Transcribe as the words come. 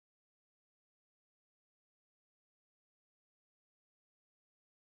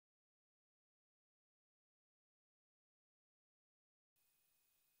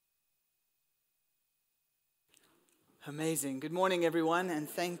Amazing. Good morning, everyone, and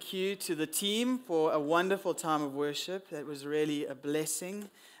thank you to the team for a wonderful time of worship. That was really a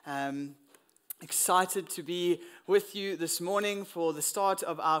blessing. Excited to be with you this morning for the start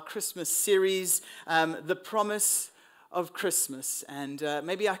of our Christmas series, The Promise of Christmas. And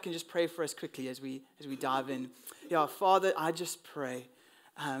maybe I can just pray for us quickly as we dive in. Yeah, Father, I just pray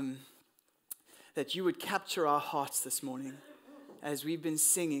that you would capture our hearts this morning as we've been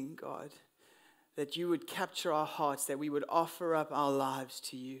singing, God. That you would capture our hearts, that we would offer up our lives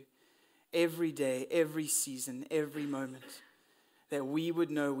to you every day, every season, every moment. That we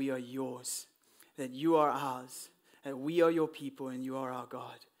would know we are yours, that you are ours, that we are your people and you are our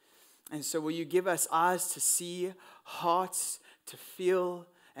God. And so will you give us eyes to see, hearts to feel,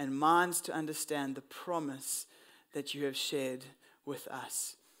 and minds to understand the promise that you have shared with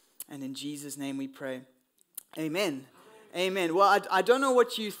us. And in Jesus' name we pray. Amen. Amen. Well, I don't know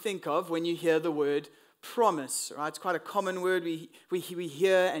what you think of when you hear the word promise, right? It's quite a common word we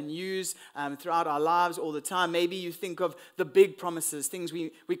hear and use throughout our lives all the time. Maybe you think of the big promises, things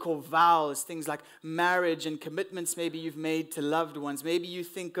we call vows, things like marriage and commitments maybe you've made to loved ones. Maybe you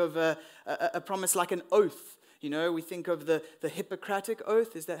think of a promise like an oath. You know, we think of the Hippocratic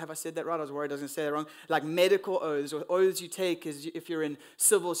oath. Have I said that right? I was worried I was going to say that wrong. Like medical oaths, or oaths you take as if you're in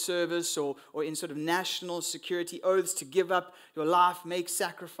civil service or in sort of national security oaths to give up your life, make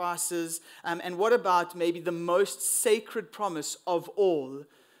sacrifices. And what about maybe the most sacred promise of all,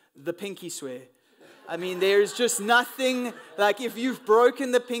 the pinky swear? I mean, there's just nothing, like if you've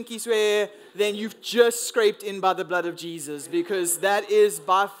broken the pinky swear, then you've just scraped in by the blood of Jesus, because that is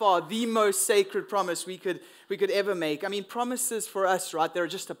by far the most sacred promise we could ever make. I mean, promises for us, right, they're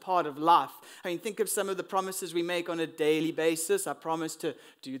just a part of life. I mean, think of some of the promises we make on a daily basis. I promise to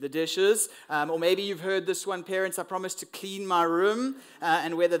do the dishes. Or maybe you've heard this one, parents, I promise to clean my room,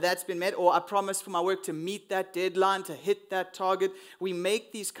 and whether that's been met, or I promise for my work to meet that deadline, to hit that target. We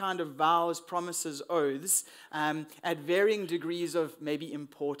make these kind of vows, promises, oaths, at varying degrees of maybe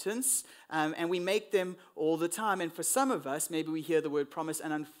importance, and we make them all the time. And for some of us, maybe we hear the word promise,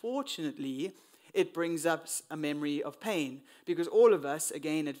 and unfortunately, it brings up a memory of pain, because all of us,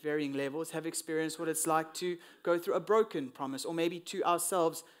 again, at varying levels, have experienced what it's like to go through a broken promise, or maybe to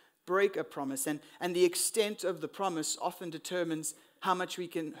ourselves break a promise. And the extent of the promise often determines how much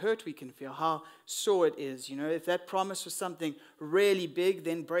hurt we can feel, how sore it is. You know, if that promise was something really big,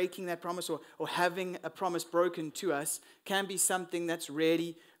 then breaking that promise or having a promise broken to us can be something that's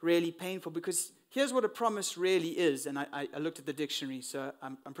really, really painful, because here's what a promise really is, and I looked at the dictionary, so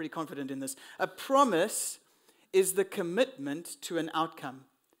I'm pretty confident in this. A promise is the commitment to an outcome.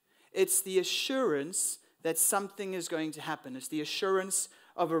 It's the assurance that something is going to happen. It's the assurance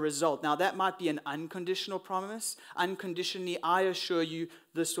of a result. Now, that might be an unconditional promise. Unconditionally, I assure you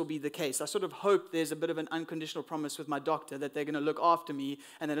this will be the case. I sort of hope there's a bit of an unconditional promise with my doctor that they're going to look after me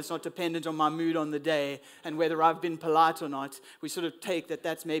and that it's not dependent on my mood on the day and whether I've been polite or not. We sort of take that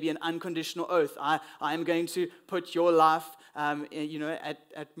that's maybe an unconditional oath. I am going to put your life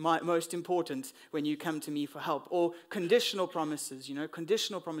at my most important when you come to me for help. Or conditional promises,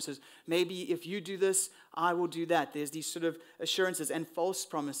 conditional promises. Maybe if you do this, I will do that. There's these sort of assurances and false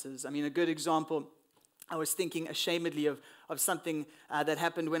promises. I mean, a good example, I was thinking ashamedly of something that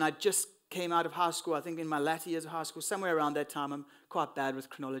happened when I just came out of high school. I think in my latter years of high school, somewhere around that time. I'm quite bad with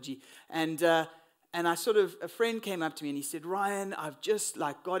chronology. And a friend came up to me and he said, Ryan, I've just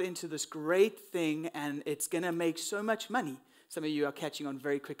got into this great thing and it's going to make so much money. Some of you are catching on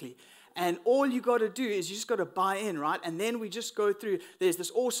very quickly. And all you got to do is you just got to buy in, right? And then we just go through, there's this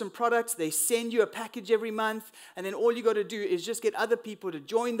awesome product. They send you a package every month. And then all you got to do is just get other people to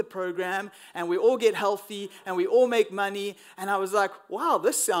join the program. And we all get healthy and we all make money. And I was like, wow,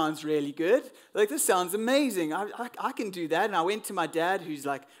 this sounds really good. This sounds amazing. I can do that. And I went to my dad, who's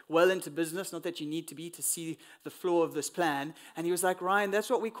well into business, not that you need to be to see the flaw of this plan. And he was like, Ryan, that's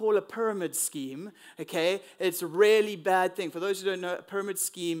what we call a pyramid scheme, okay? It's a really bad thing. For those who don't know, a pyramid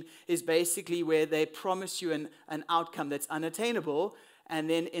scheme is basically where they promise you an outcome that's unattainable, and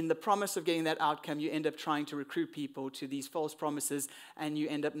then in the promise of getting that outcome, you end up trying to recruit people to these false promises, and you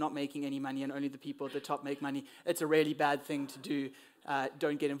end up not making any money, and only the people at the top make money. It's a really bad thing to do.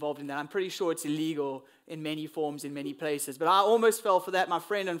 Don't get involved in that. I'm pretty sure it's illegal in many forms, in many places. But I almost fell for that. My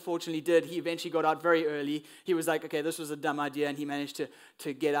friend, unfortunately, did. He eventually got out very early. He was like, okay, this was a dumb idea, and he managed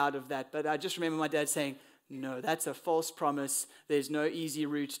to get out of that. But I just remember my dad saying, no, that's a false promise. There's no easy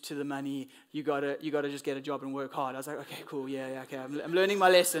route to the money. You gotta just get a job and work hard. I was like, okay, cool, yeah, okay. I'm learning my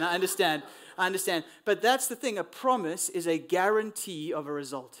lesson. I understand. But that's the thing. A promise is a guarantee of a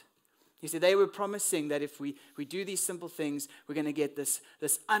result. He said they were promising that if we do these simple things, we're going to get this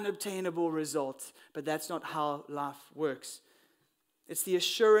unobtainable result. But that's not how life works. It's the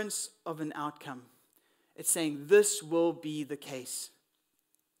assurance of an outcome. It's saying this will be the case.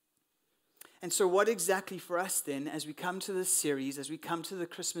 And so what exactly for us then, as we come to this series, as we come to the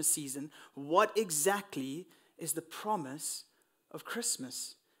Christmas season, what exactly is the promise of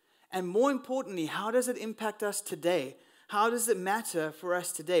Christmas? And more importantly, how does it impact us today? How does it matter for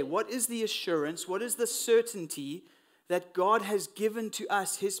us today? What is the assurance? What is the certainty that God has given to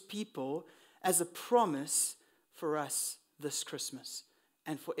us, His people, as a promise for us this Christmas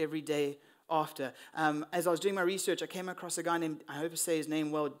and for every day after? As I was doing my research, I came across a guy named, I hope I say his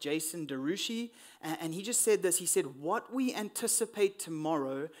name well, Jason DeRushi, and he just said this. He said, what we anticipate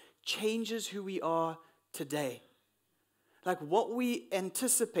tomorrow changes who we are today. Like what we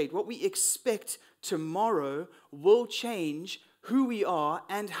anticipate, what we expect tomorrow will change who we are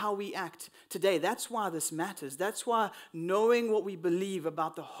and how we act today. That's why this matters. That's why knowing what we believe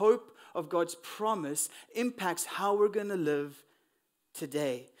about the hope of God's promise impacts how we're going to live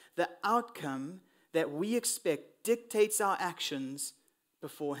today. The outcome that we expect dictates our actions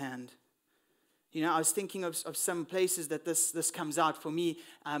beforehand. You know, I was thinking of some places that this comes out. For me,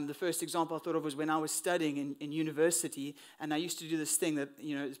 the first example I thought of was when I was studying in university, and I used to do this thing that,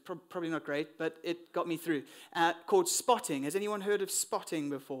 you know, is probably not great, but it got me through, called spotting. Has anyone heard of spotting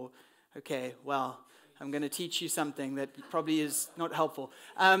before? Okay, well, I'm going to teach you something that probably is not helpful.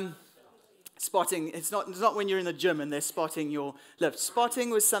 Spotting, it's not when you're in the gym and they're spotting your lift. Spotting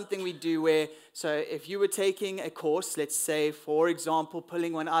was something we do where, so if you were taking a course, let's say, for example,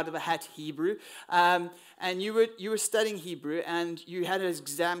 pulling one out of a hat, Hebrew, and you were studying Hebrew and you had an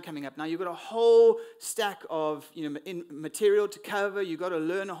exam coming up. Now you've got a whole stack of material to cover. You've got to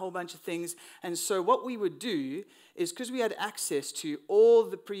learn a whole bunch of things. And so what we would do is, because we had access to all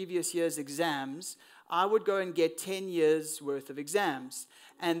the previous year's exams, I would go and get 10 years worth of exams.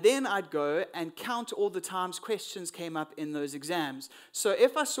 And then I'd go and count all the times questions came up in those exams. So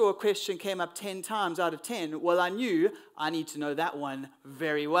if I saw a question came up 10 times out of 10, well, I knew I need to know that one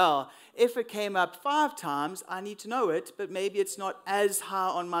very well. If it came up 5 times, I need to know it, but maybe it's not as high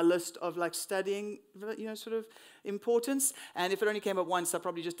on my list of like studying, sort of importance. And if it only came up once, I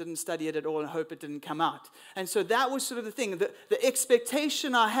probably just didn't study it at all and hope it didn't come out. And so that was sort of the thing. The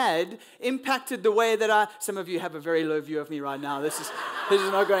expectation I had impacted the way that some of you have a very low view of me right now. This is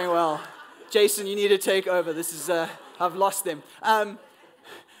not going well. Jason, you need to take over. This is, I've lost them.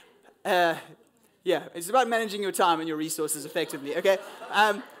 Yeah, it's about managing your time and your resources effectively, okay?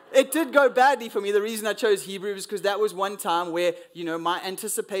 It did go badly for me. The reason I chose Hebrew is because that was one time where, my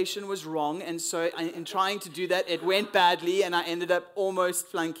anticipation was wrong. And so in trying to do that, it went badly, and I ended up almost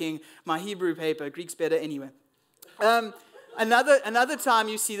flunking my Hebrew paper. Greek's better anyway. Another time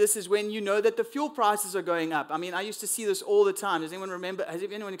you see this is when you know that the fuel prices are going up. I mean, I used to see this all the time. Does anyone remember? Has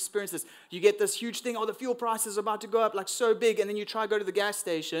anyone experienced this? You get this huge thing, the fuel prices are about to go up like so big, and then you try to go to the gas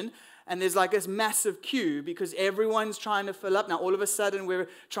station, and there's like this massive queue because everyone's trying to fill up. Now, all of a sudden, we're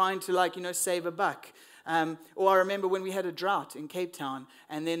trying to save a buck. Or I remember when we had a drought in Cape Town,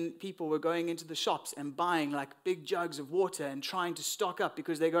 and then people were going into the shops and buying like big jugs of water and trying to stock up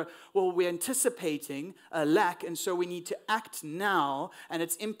because they go, well, we're anticipating a lack, and so we need to act now, and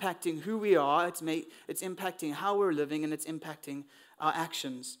it's impacting who we are, it's impacting how we're living, and it's impacting our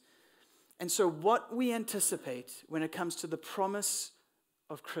actions. And so what we anticipate when it comes to the promise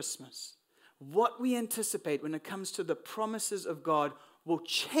of Christmas, what we anticipate when it comes to the promises of God will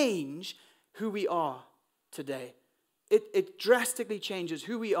change who we are today. It drastically changes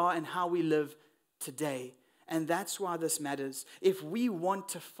who we are and how we live today. And that's why this matters. If we want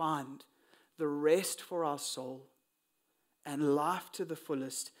to find the rest for our soul and life to the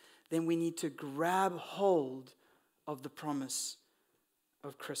fullest, then we need to grab hold of the promise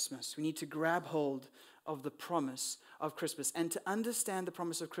of Christmas. We need to grab hold of the promise of Christmas. And to understand the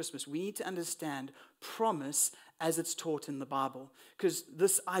promise of Christmas, we need to understand promise as it's taught in the Bible. Because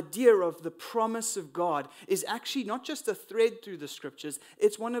this idea of the promise of God is actually not just a thread through the scriptures,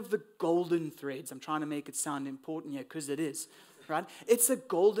 it's one of the golden threads. I'm trying to make it sound important here because it is. Right? It's a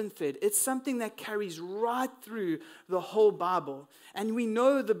golden thread. It's something that carries right through the whole Bible. And we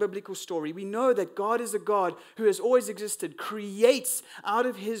know the biblical story. We know that God is a God who has always existed, creates out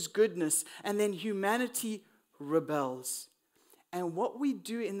of His goodness, and then humanity rebels. And what we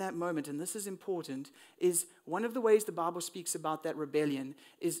do in that moment, and this is important, is one of the ways the Bible speaks about that rebellion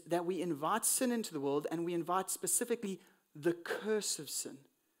is that we invite sin into the world, and we invite specifically the curse of sin.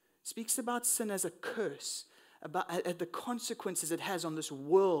 It speaks about sin as a curse. at the consequences it has on this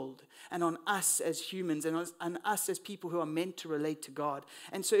world and on us as humans and on us as people who are meant to relate to God.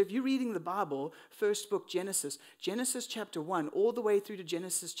 And so if you're reading the Bible, first book Genesis chapter 1 all the way through to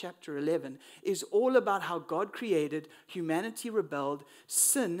Genesis chapter 11 is all about how God created, humanity rebelled,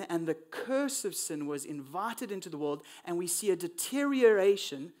 sin and the curse of sin was invited into the world, and we see a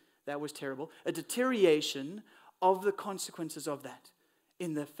deterioration, that was terrible, a deterioration of the consequences of that.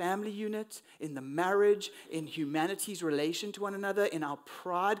 In the family unit, in the marriage, in humanity's relation to one another, in our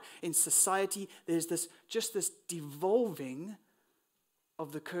pride, in society, there's this devolving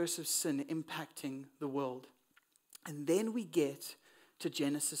of the curse of sin impacting the world. And then we get to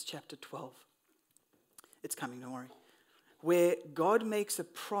Genesis chapter 12. It's coming, don't worry. Where God makes a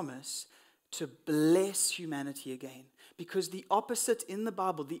promise to bless humanity again. Because the opposite in the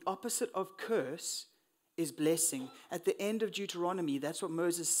Bible, the opposite of curse is blessing. At the end of Deuteronomy, that's what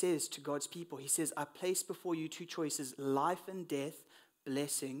Moses says to God's people. He says, I place before you two choices, life and death,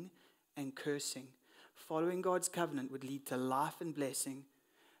 blessing and cursing. Following God's covenant would lead to life and blessing.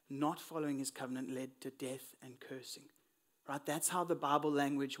 Not following his covenant led to death and cursing. Right? That's how the Bible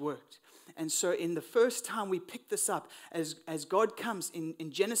language worked. And so in the first time we pick this up, as God comes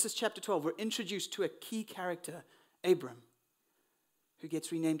in Genesis chapter 12, we're introduced to a key character, Abram, who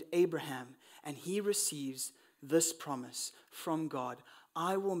gets renamed Abraham. And he receives this promise from God.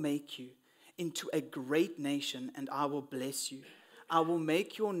 I will make you into a great nation and I will bless you. I will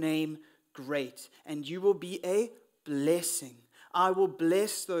make your name great and you will be a blessing. I will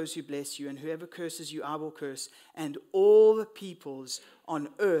bless those who bless you, and whoever curses you, I will curse. And all the peoples on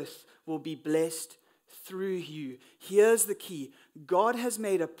earth will be blessed through you. Here's the key. God has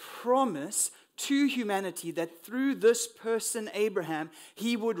made a promise to humanity that through this person, Abraham,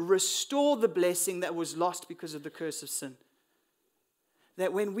 he would restore the blessing that was lost because of the curse of sin.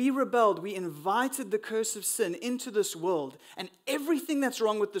 That when we rebelled, we invited the curse of sin into this world, and everything that's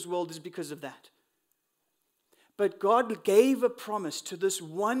wrong with this world is because of that. But God gave a promise to this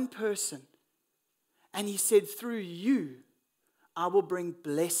one person, and he said, through you, I will bring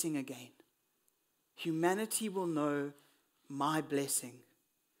blessing again. Humanity will know my blessing.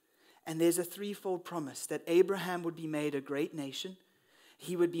 And there's a threefold promise that Abraham would be made a great nation,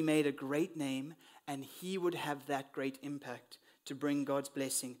 he would be made a great name, and he would have that great impact to bring God's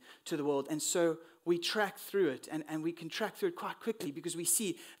blessing to the world. And so we track through it, and we can track through it quite quickly because we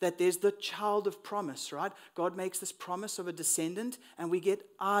see that there's the child of promise, right? God makes this promise of a descendant, and we get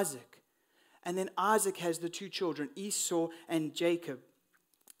Isaac. And then Isaac has the two children, Esau and Jacob.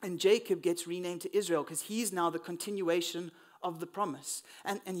 And Jacob gets renamed to Israel because he's now the continuation of the promise.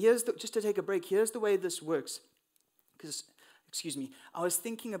 And here's just to take a break, here's the way this works. Because, I was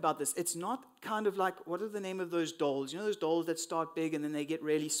thinking about this. It's not kind of like, what are the name of those dolls? You know those dolls that start big and then they get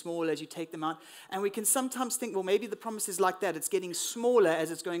really small as you take them out? And we can sometimes think, well, maybe the promise is like that. It's getting smaller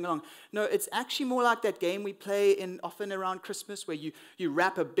as it's going along. No, it's actually more like that game we play often around Christmas where you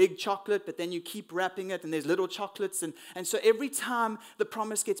wrap a big chocolate, but then you keep wrapping it and there's little chocolates. And so every time the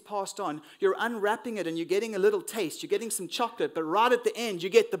promise gets passed on, you're unwrapping it and you're getting a little taste. You're getting some chocolate, but right at the end, you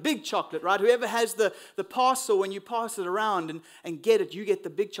get the big chocolate, right? Whoever has the parcel, when you pass it around and get it, you get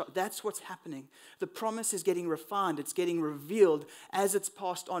the big chocolate. That's what's happening. The promise is getting refined. It's getting revealed as it's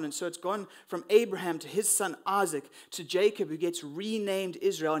passed on. And so it's gone from Abraham to his son Isaac to Jacob, who gets renamed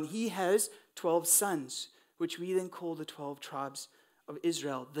Israel. And he has 12 sons, which we then call the 12 tribes of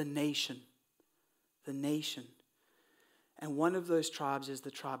Israel, the nation. The nation. And one of those tribes is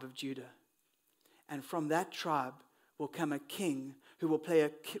the tribe of Judah. And from that tribe will come a king who will play a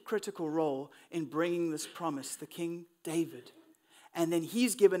critical role in bringing this promise, the King David. And then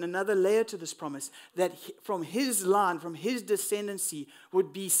he's given another layer to this promise, that from his line, from his descendancy,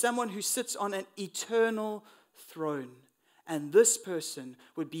 would be someone who sits on an eternal throne. And this person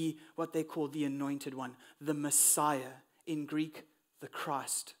would be what they call the anointed one, the Messiah, in Greek, the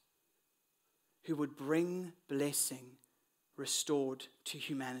Christ, who would bring blessing restored to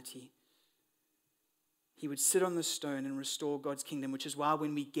humanity. He would sit on the stone and restore God's kingdom, which is why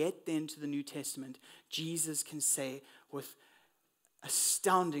when we get then to the New Testament, Jesus can say with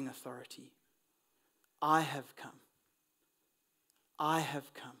astounding authority, I have come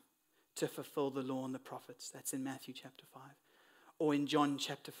to fulfill the law and the prophets. That's in Matthew chapter 5. Or in John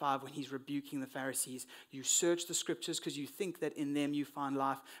chapter 5 when he's rebuking the Pharisees. You search the scriptures because you think that in them you find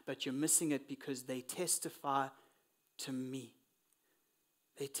life, but you're missing it because they testify to me.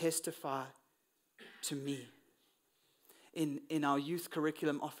 They testify to me. In our youth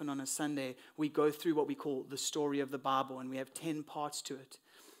curriculum, often on a Sunday, we go through what we call the story of the Bible, and we have 10 parts to it.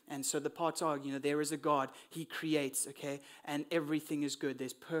 And so the parts are, there is a God. He creates, okay? And everything is good.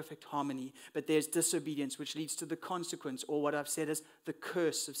 There's perfect harmony. But there's disobedience, which leads to the consequence, or what I've said is the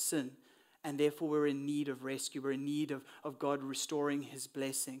curse of sin. And therefore, we're in need of rescue. We're in need of God restoring his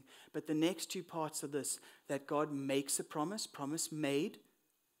blessing. But the next two parts are this, that God makes a promise made,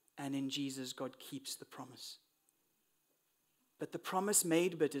 and in Jesus, God keeps the promise. But the promise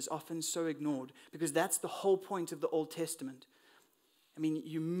made bit is often so ignored because that's the whole point of the Old Testament. I mean,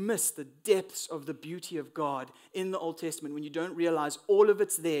 you miss the depths of the beauty of God in the Old Testament when you don't realize all of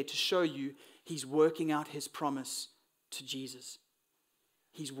it's there to show you he's working out his promise to Jesus.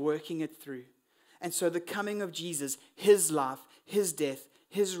 He's working it through. And so the coming of Jesus, his life, his death,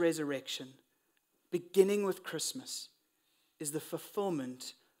 his resurrection, beginning with Christmas, is the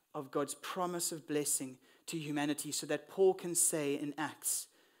fulfillment of God's promise of blessing to humanity, so that Paul can say in Acts,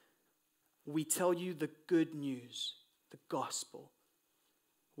 we tell you the good news, the gospel.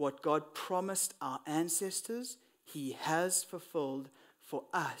 What God promised our ancestors, he has fulfilled for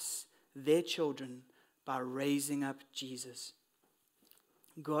us, their children, by raising up Jesus.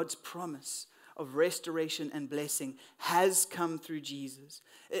 God's promise of restoration and blessing has come through Jesus.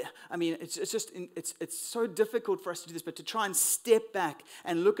 It's so difficult for us to do this, but to try and step back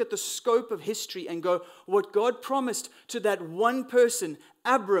and look at the scope of history and go, what God promised to that one person,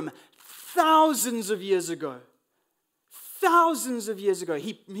 Abram, thousands of years ago,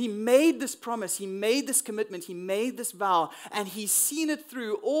 he made this promise, he made this commitment, he made this vow, and he's seen it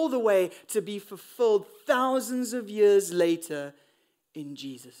through all the way to be fulfilled thousands of years later in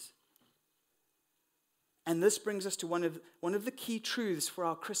Jesus. And this brings us to one of the key truths for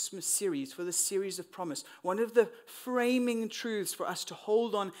our Christmas series, for the series of promise. One of the framing truths for us to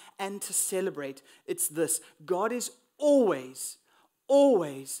hold on and to celebrate. It's this: God is always,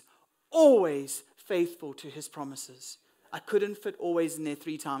 always, always faithful to his promises. I couldn't fit always in there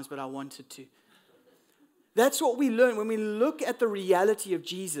 3 times, but I wanted to. That's what we learn when we look at the reality of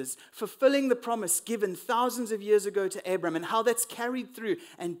Jesus fulfilling the promise given thousands of years ago to Abram and how that's carried through.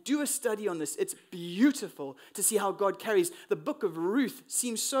 And do a study on this. It's beautiful to see how God carries. The book of Ruth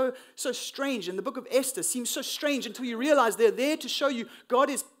seems so strange, and the book of Esther seems so strange until you realize they're there to show you God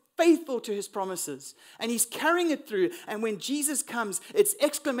is faithful to his promises. And he's carrying it through. And when Jesus comes, it's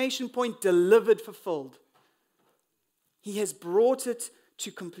exclamation point, delivered, fulfilled. He has brought it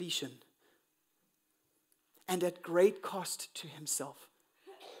to completion. And at great cost to himself.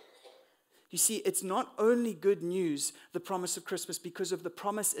 You see, it's not only good news, the promise of Christmas, because of the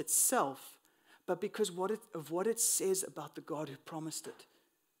promise itself, but because of what it says about the God who promised it.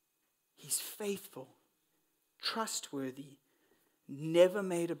 He's faithful, trustworthy, never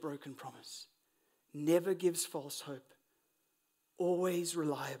made a broken promise, never gives false hope, always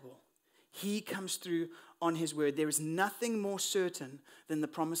reliable. He comes through on his word. There is nothing more certain than the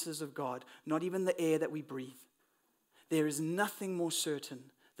promises of God, not even the air that we breathe. There is nothing more certain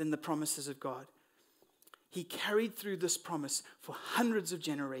than the promises of God. He carried through this promise for hundreds of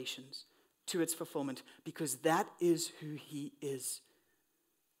generations to its fulfillment because that is who he is.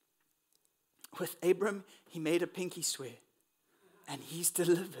 With Abram, he made a pinky swear, and he's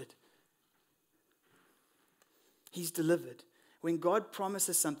delivered. He's delivered. When God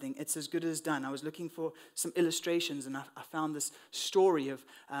promises something, it's as good as done. I was looking for some illustrations, and I found this story of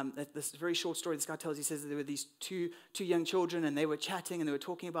this very short story this guy tells. He says that there were these two young children, and they were chatting, and they were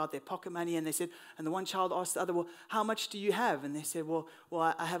talking about their pocket money, and they said, and the one child asked the other, well, how much do you have? And they said, well,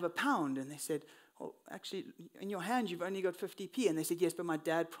 I have £1. And they said, well, actually, in your hand, you've only got 50p. And they said, yes, but my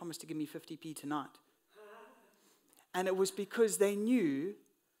dad promised to give me 50p tonight. And it was because they knew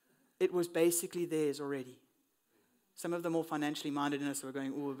it was basically theirs already. Some of them more financially minded in us were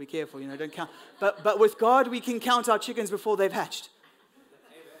going, oh, be careful, don't count. But with God, we can count our chickens before they've hatched.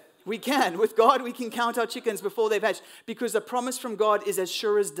 Amen. We can. With God, we can count our chickens before they've hatched because the promise from God is as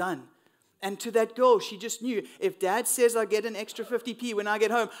sure as done. And to that girl, she just knew, if Dad says I get an extra 50p when I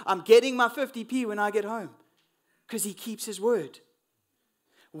get home, I'm getting my 50p when I get home because he keeps his word.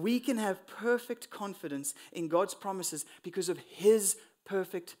 We can have perfect confidence in God's promises because of his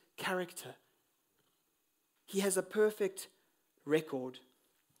perfect character. He has a perfect record.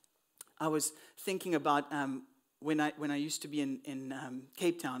 I was thinking about when I used to be in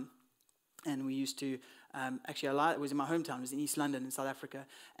Cape Town, and we used to, it was in my hometown, it was in East London in South Africa,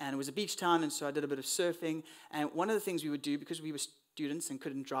 and it was a beach town, and so I did a bit of surfing, and one of the things we would do, because we were students and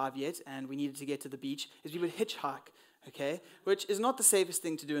couldn't drive yet, and we needed to get to the beach, is we would hitchhike, okay, which is not the safest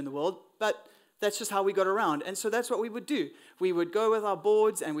thing to do in the world, but that's just how we got around. And so that's what we would do. We would go with our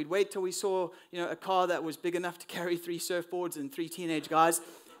boards and we'd wait till we saw, a car that was big enough to carry 3 surfboards and 3 teenage guys.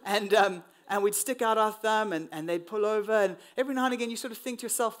 And and we'd stick out our thumb, and they'd pull over, and every now and again you sort of think to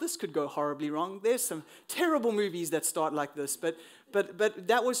yourself, this could go horribly wrong. There's some terrible movies that start like this, but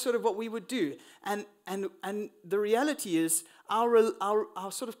that was sort of what we would do. And the reality is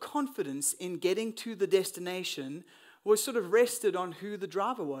our sort of confidence in getting to the destination was sort of rested on who the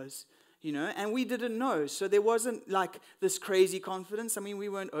driver was, and we didn't know. So there wasn't like this crazy confidence. I mean, we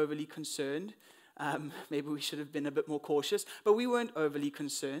weren't overly concerned. Maybe we should have been a bit more cautious, but we weren't overly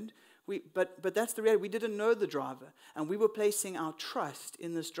concerned. But that's the reality. We didn't know the driver, and we were placing our trust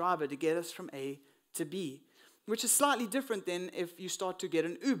in this driver to get us from A to B, which is slightly different than if you start to get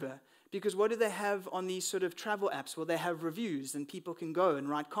an Uber. Because what do they have on these sort of travel apps? Well, they have reviews, and people can go and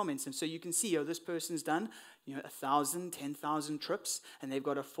write comments. And so you can see, this person's done 1,000, 10,000 trips, and they've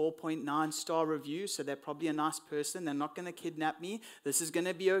got a 4.9 star review, so they're probably a nice person. They're not going to kidnap me. This is going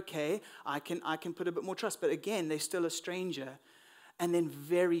to be okay. I can put a bit more trust. But again, they're still a stranger. And then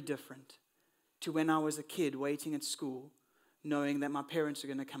very different to when I was a kid waiting at school, knowing that my parents are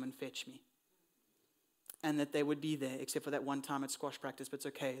going to come and fetch me. And that they would be there, except for that one time at squash practice, but it's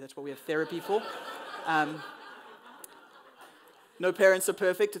okay. That's what we have therapy for. No parents are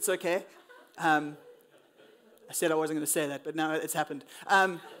perfect. It's okay. I said I wasn't going to say that, but now it's happened.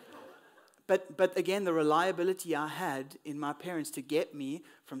 But again, the reliability I had in my parents to get me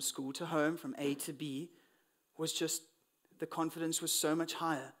from school to home, from A to B, was just, the confidence was so much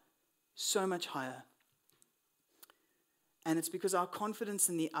higher. So much higher. And it's because our confidence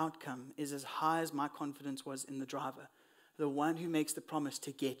in the outcome is as high as my confidence was in the driver, the one who makes the promise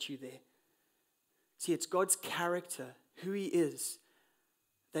to get you there. See, it's God's character, who He is,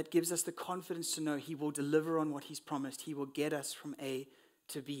 that gives us the confidence to know He will deliver on what He's promised. He will get us from A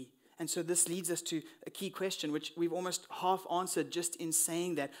to B. And so this leads us to a key question, which we've almost half answered just in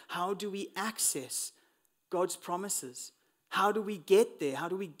saying that. How do we access God's promises? How do we get there? How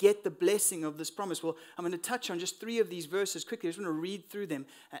do we get the blessing of this promise? Well, I'm going to touch on just 3 of these verses quickly. I just want to read through them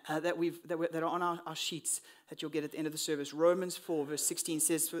that are on our sheets that you'll get at the end of the service. Romans 4, verse 16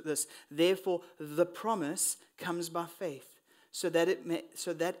 says this: "Therefore, the promise comes by faith, so that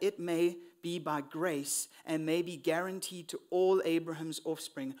it may be by grace and may be guaranteed to all Abraham's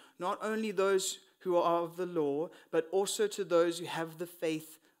offspring, not only those who are of the law, but also to those who have the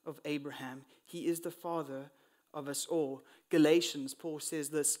faith of Abraham. He is the father of us all." Galatians, Paul says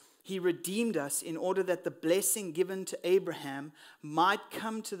this: "He redeemed us in order that the blessing given to Abraham might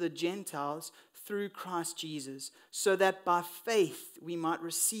come to the Gentiles through Christ Jesus, so that by faith we might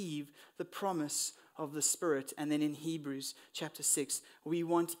receive the promise of the Spirit." And then in Hebrews chapter 6, "We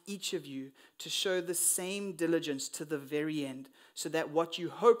want each of you to show the same diligence to the very end, so that what you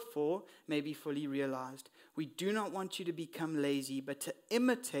hope for may be fully realized. We do not want you to become lazy, but to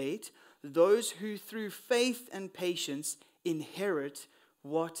imitate those who through faith and patience inherit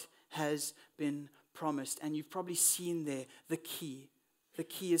what has been promised." And you've probably seen there the key. The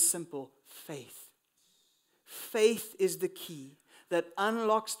key is simple: faith. Faith is the key that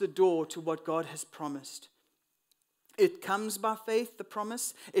unlocks the door to what God has promised. It comes by faith, the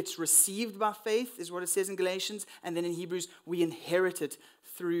promise. It's received by faith, is what it says in Galatians. And then in Hebrews, we inherit it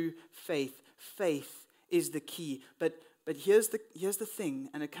through faith. Faith is the key. But here's the thing,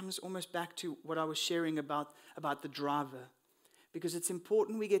 and it comes almost back to what I was sharing about the driver. Because it's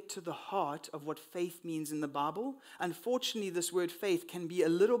important we get to the heart of what faith means in the Bible. Unfortunately, this word faith can be a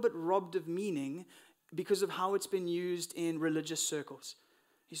little bit robbed of meaning because of how it's been used in religious circles.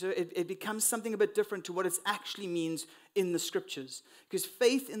 So it becomes something a bit different to what it actually means in the Scriptures. Because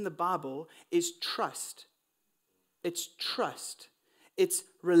faith in the Bible is trust. It's trust. It's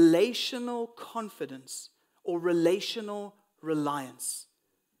relational confidence or relational reliance.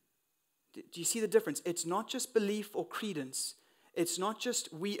 Do you see the difference? It's not just belief or credence. It's not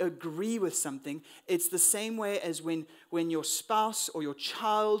just we agree with something. It's the same way as when your spouse or your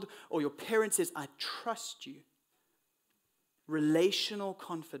child or your parent says, "I trust you." Relational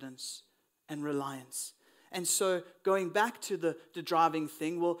confidence and reliance. And so going back to the driving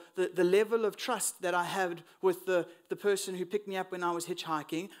thing, well, the level of trust that I had with the person who picked me up when I was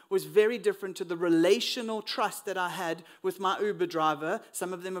hitchhiking was very different to the relational trust that I had with my Uber driver.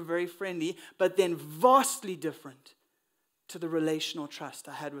 Some of them are very friendly, but then vastly different to the relational trust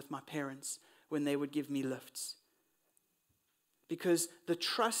I had with my parents when they would give me lifts. Because the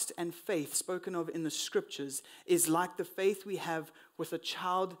trust and faith spoken of in the Scriptures is like the faith we have with a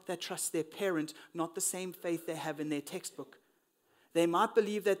child that trusts their parent, not the same faith they have in their textbook. They might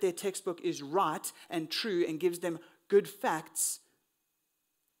believe that their textbook is right and true and gives them good facts,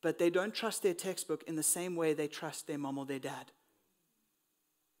 but they don't trust their textbook in the same way they trust their mom or their dad.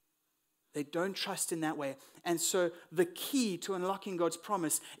 They don't trust in that way. And so the key to unlocking God's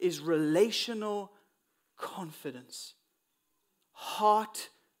promise is relational confidence. Heart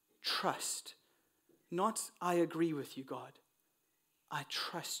trust. Not, I agree with you, God. I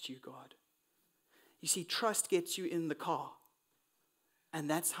trust you, God. You see, trust gets you in the car. And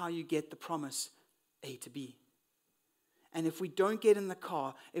that's how you get the promise A to B. And if we don't get in the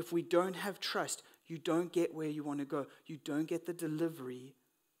car, if we don't have trust, you don't get where you want to go. You don't get the delivery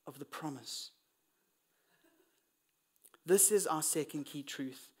of the promise. This is our second key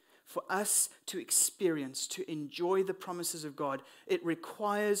truth. For us to experience, to enjoy the promises of God, it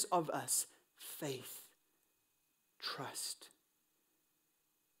requires of us faith, trust.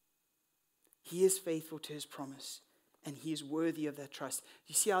 He is faithful to his promise, and he is worthy of that trust.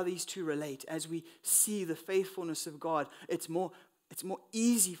 You see how these two relate? As we see the faithfulness of God, it's more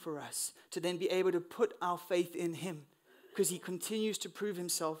easy for us to then be able to put our faith in him, because he continues to prove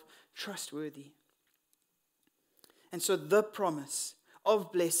himself trustworthy. And so the promise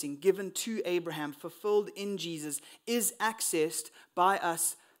of blessing given to Abraham, fulfilled in Jesus, is accessed by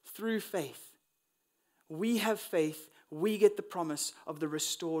us through faith. We have faith, we get the promise of the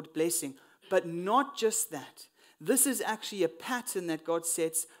restored blessing. But not just that. This is actually a pattern that God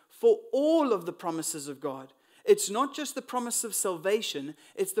sets for all of the promises of God. It's not just the promise of salvation,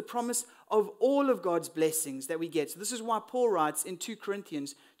 it's the promise of all of God's blessings that we get. So this is why Paul writes in 2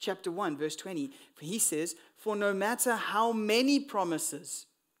 Corinthians chapter 1, verse 20. He says, for no matter how many promises,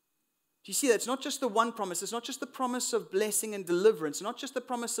 do you see that? It's not just the one promise, it's not just the promise of blessing and deliverance, not just the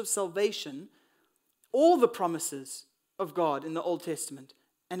promise of salvation, all the promises of God in the Old Testament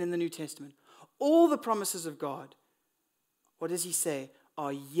and in the New Testament, all the promises of God, what does he say?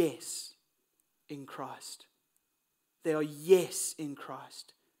 Are yes in Christ. They are yes in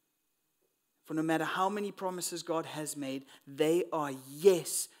Christ. For no matter how many promises God has made, they are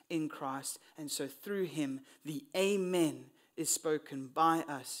yes in Christ. And so through him, the amen is spoken by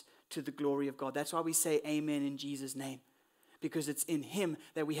us to the glory of God. That's why we say amen in Jesus' name. Because it's in him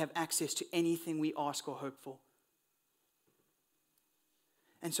that we have access to anything we ask or hope for.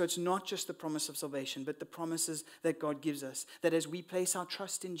 And so it's not just the promise of salvation, but the promises that God gives us. That as we place our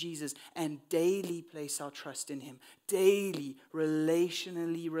trust in Jesus and daily place our trust in him, daily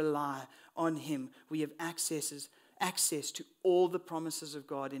relationally rely on him, we have access to all the promises of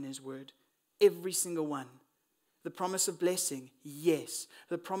God in his word. Every single one. The promise of blessing, yes.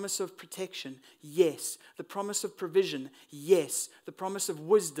 The promise of protection, yes. The promise of provision, yes. The promise of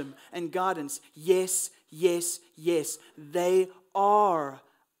wisdom and guidance, yes, yes, yes. They are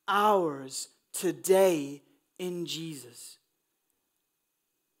ours today in Jesus.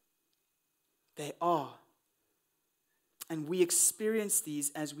 They are. And we experience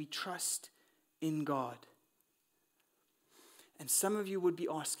these as we trust in God. And some of you would be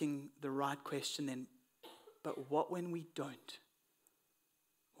asking the right question then, but what when we don't?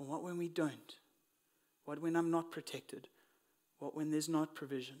 Well, what when we don't? What when I'm not protected? What when there's not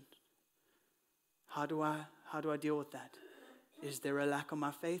provision? How do I deal with that? Is there a lack of my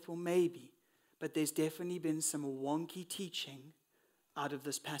faith? Well, maybe. But there's definitely been some wonky teaching out of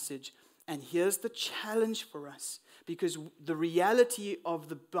this passage. And here's the challenge for us. Because the reality of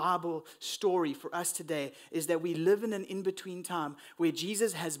the Bible story for us today is that we live in an in-between time where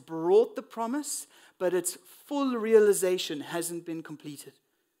Jesus has brought the promise, but its full realization hasn't been completed.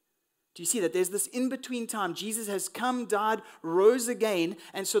 Do you see that? There's this in-between time. Jesus has come, died, rose again,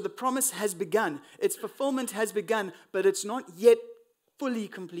 and so the promise has begun. Its fulfillment has begun, but it's not yet fully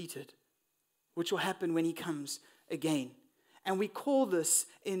completed, which will happen when he comes again. And we call this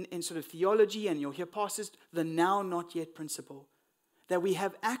in sort of theology, and you'll hear pastors, the now, not yet principle. That we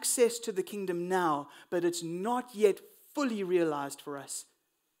have access to the kingdom now, but it's not yet fully realized for us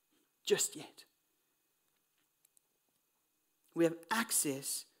just yet. We have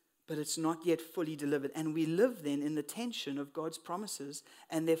access, but it's not yet fully delivered. And we live then in the tension of God's promises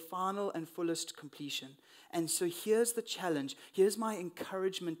and their final and fullest completion. And so here's the challenge. Here's my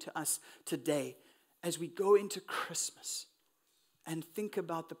encouragement to us today as we go into Christmas and think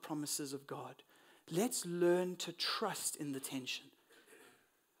about the promises of God. Let's learn to trust in the tension.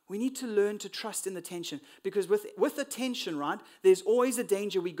 We need to learn to trust in the tension, because with the tension, right, there's always a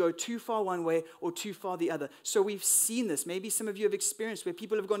danger we go too far one way or too far the other. So we've seen this. Maybe some of you have experienced where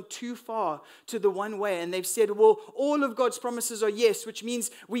people have gone too far to the one way and they've said, well, all of God's promises are yes, which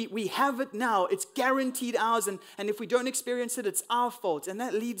means we have it now. It's guaranteed ours, and if we don't experience it, it's our fault. And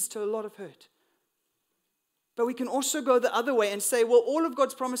that leads to a lot of hurt. But we can also go the other way and say, well, all of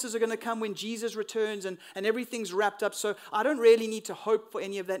God's promises are going to come when Jesus returns and everything's wrapped up. So I don't really need to hope for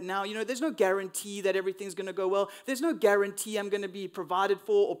any of that now. There's no guarantee that everything's going to go well. There's no guarantee I'm going to be provided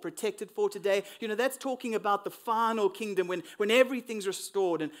for or protected for today. That's talking about the final kingdom when everything's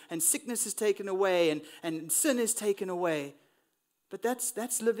restored and sickness is taken away and sin is taken away. But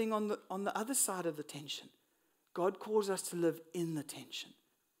that's living on the other side of the tension. God calls us to live in the tension.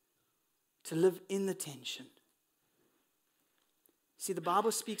 To live in the tension. See, the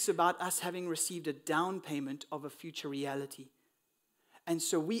Bible speaks about us having received a down payment of a future reality. And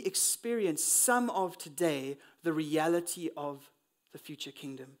so we experience some of today the reality of the future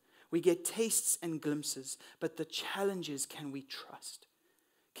kingdom. We get tastes and glimpses, but the challenge is, can we trust?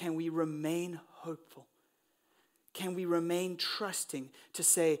 Can we remain hopeful? Can we remain trusting to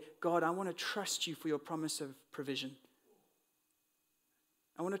say, God, I want to trust you for your promise of provision.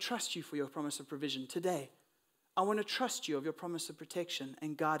 I want to trust you for your promise of provision today. I want to trust you of your promise of protection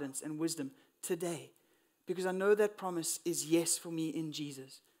and guidance and wisdom today, because I know that promise is yes for me in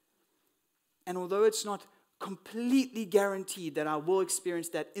Jesus. And although it's not completely guaranteed that I will experience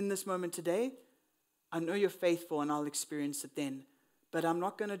that in this moment today, I know you're faithful and I'll experience it then. But I'm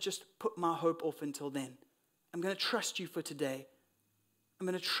not going to just put my hope off until then. I'm going to trust you for today. I'm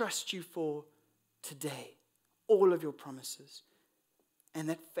going to trust you for today, all of your promises. And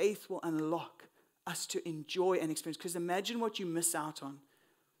that faith will unlock us to enjoy and experience. Because imagine what you miss out on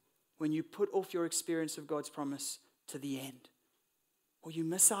when you put off your experience of God's promise to the end. Or you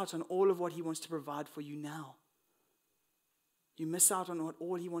miss out on all of what He wants to provide for you now. You miss out on what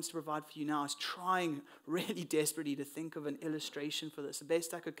all He wants to provide for you now. I was trying really desperately to think of an illustration for this. The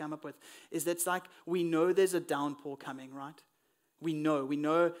best I could come up with is that it's like we know there's a downpour coming, right? We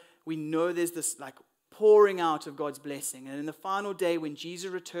know there's this like pouring out of God's blessing. And in the final day when Jesus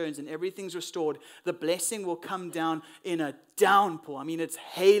returns and everything's restored, the blessing will come down in a downpour. I mean, it's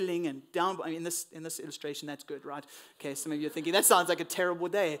hailing and downpour. I mean, in this illustration, that's good, right? Okay, some of you are thinking, that sounds like a terrible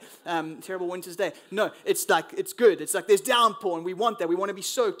day, terrible winter's day. No, it's good. It's like there's downpour and we want that. We want to be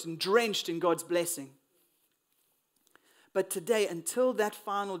soaked and drenched in God's blessing. But today, until that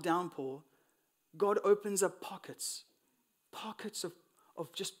final downpour, God opens up pockets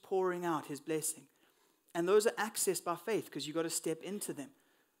of just pouring out His blessing. And those are accessed by faith because you've got to step into them.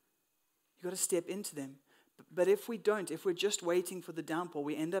 You've got to step into them. But if we don't, if we're just waiting for the downpour,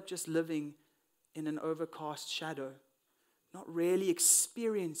 we end up just living in an overcast shadow, not really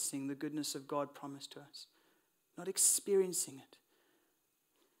experiencing the goodness of God promised to us, not experiencing it.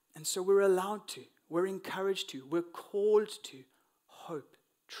 And so we're allowed to, we're encouraged to, we're called to hope,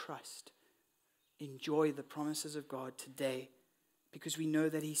 trust, enjoy the promises of God today because we know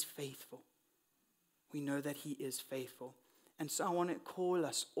that He's faithful. We know that He is faithful. And so I want to call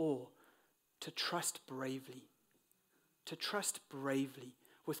us all to trust bravely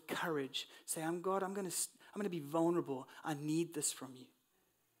with courage. Say, God, I'm going to be vulnerable. I need this from you.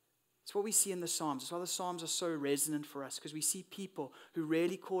 It's what we see in the Psalms. It's why the Psalms are so resonant for us, because we see people who are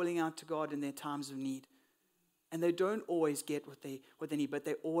really calling out to God in their times of need. And they don't always get what they need, but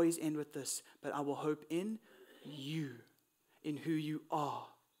they always end with this: but I will hope in you, in who you are.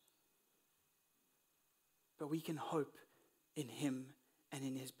 But we can hope in Him and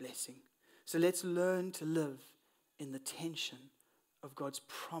in His blessing. So let's learn to live in the tension of God's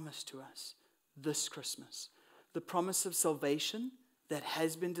promise to us this Christmas. The promise of salvation that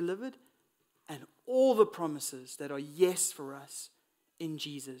has been delivered, and all the promises that are yes for us in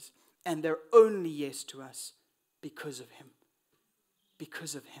Jesus. And they're only yes to us because of Him.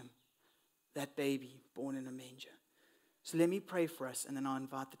 Because of Him. That baby born in a manger. So let me pray for us, and then I'll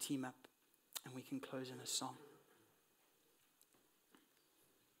invite the team up. And we can close in a song.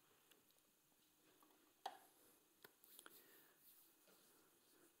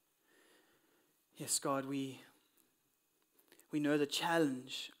 Yes, God, we know the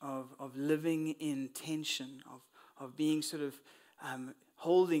challenge of living in tension, of being sort of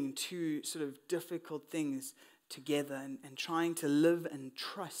holding two sort of difficult things together and trying to live and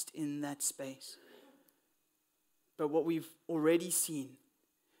trust in that space. But what we've already seen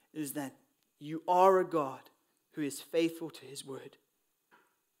is that you are a God who is faithful to His word.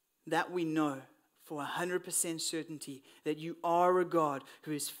 That we know for 100% certainty, that you are a God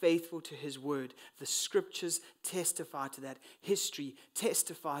who is faithful to His word. The scriptures testify to that. History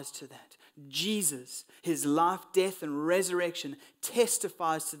testifies to that. Jesus, His life, death, and resurrection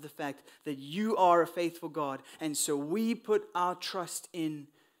testifies to the fact that you are a faithful God. And so we put our trust in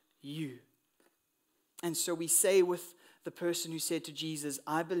you. And so we say with the person who said to Jesus,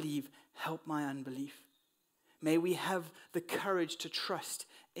 I believe, help my unbelief. May we have the courage to trust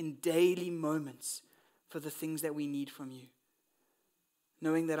in daily moments for the things that we need from you,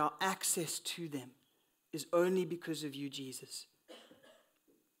 knowing that our access to them is only because of you, Jesus.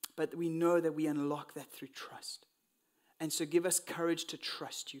 But we know that we unlock that through trust. And so give us courage to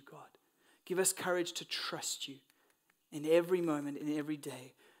trust you, God. Give us courage to trust you in every moment, in every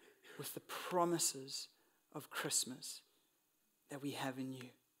day, with the promises of Christmas that we have in you.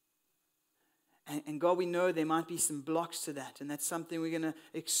 And God, we know there might be some blocks to that, and that's something we're going to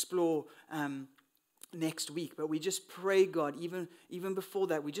explore next week. But we just pray, God, even before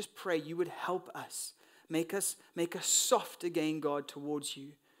that, we just pray you would help us. Make us soft again, God, towards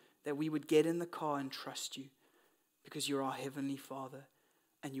you, that we would get in the car and trust you, because you're our Heavenly Father,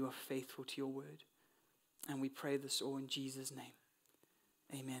 and you are faithful to your word. And we pray this all in Jesus' name.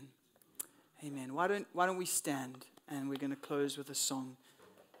 Amen. Amen. Why don't we stand, and we're going to close with a song.